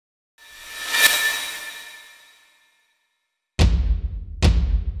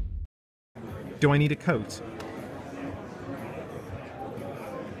Do I need a coat?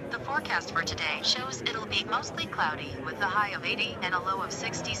 The forecast for today shows it'll be mostly cloudy with a high of 80 and a low of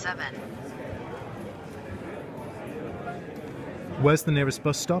 67. Where's the nearest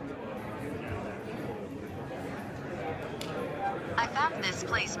bus stop? I found this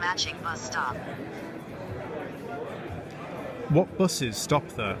place matching bus stop. What buses stop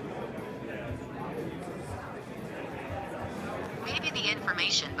there? Maybe the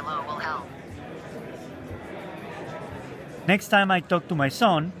information below will help. Next time I talk to my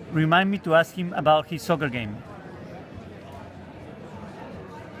son, remind me to ask him about his soccer game.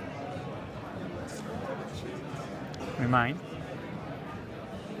 Remind.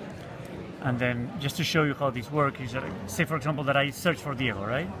 And then just to show you how this works, is that, say for example that I search for Diego,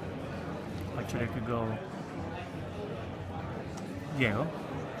 right? Actually I could go Diego,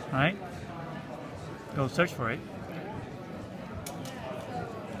 right? Go search for it.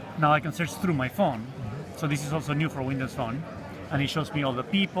 Now I can search through my phone. So this is also new for Windows Phone. And it shows me all the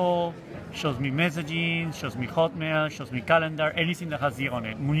people, shows me messaging, shows me Hotmail, shows me calendar, anything that has Diego on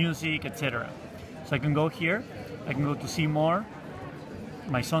it, music, etc. So I can go here, I can go to see more.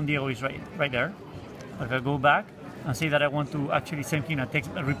 My son Diego is right there. I can go back and say that I want to actually send him a text,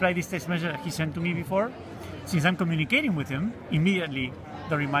 reply this text message that he sent to me before. Since I'm communicating with him, immediately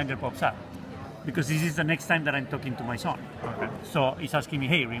the reminder pops up. Because this is the next time that I'm talking to my son. Okay. So it's asking me,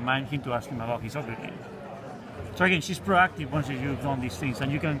 hey, remind him to ask him about his soccer game. So again, she's proactive once you've done these things.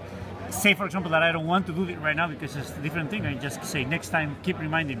 And you can say, for example, that I don't want to do it right now because it's a different thing. I just say, next time, keep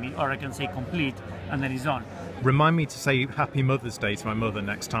reminding me. Or I can say complete, and then it's done. Remind me to say Happy Mother's Day to my mother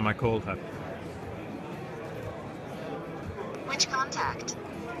next time I call her. Which contact?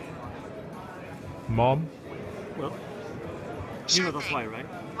 Mom? Well, Sure you know the thing. fly, right?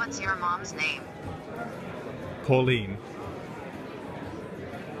 What's your mom's name? Pauline?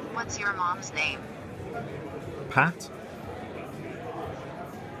 What's your mom's name? Pat?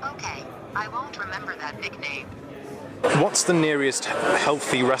 Okay, I won't remember that nickname. What's the nearest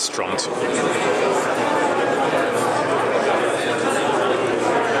healthy restaurant? I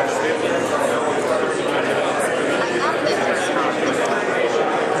found this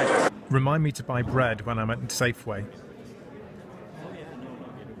restaurant. Remind me to buy bread when I'm at Safeway.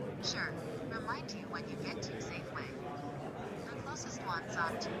 Sure. Remind you when you get to Safeway. The closest one's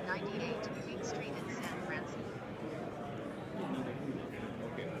on 298 King Street in San Francisco.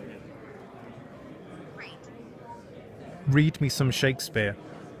 Great. Read me some Shakespeare.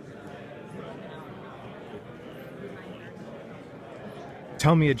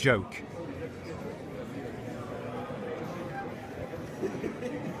 Tell me a joke.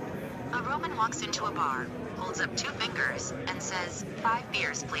 A Roman walks into a bar, holds up 2 fingers, and says, 5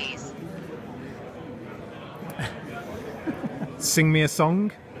 beers, please. Sing me a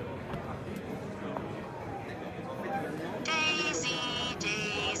song. Daisy,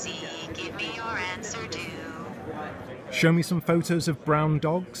 Daisy, give me your answer due. Show me some photos of brown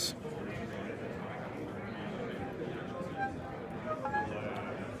dogs.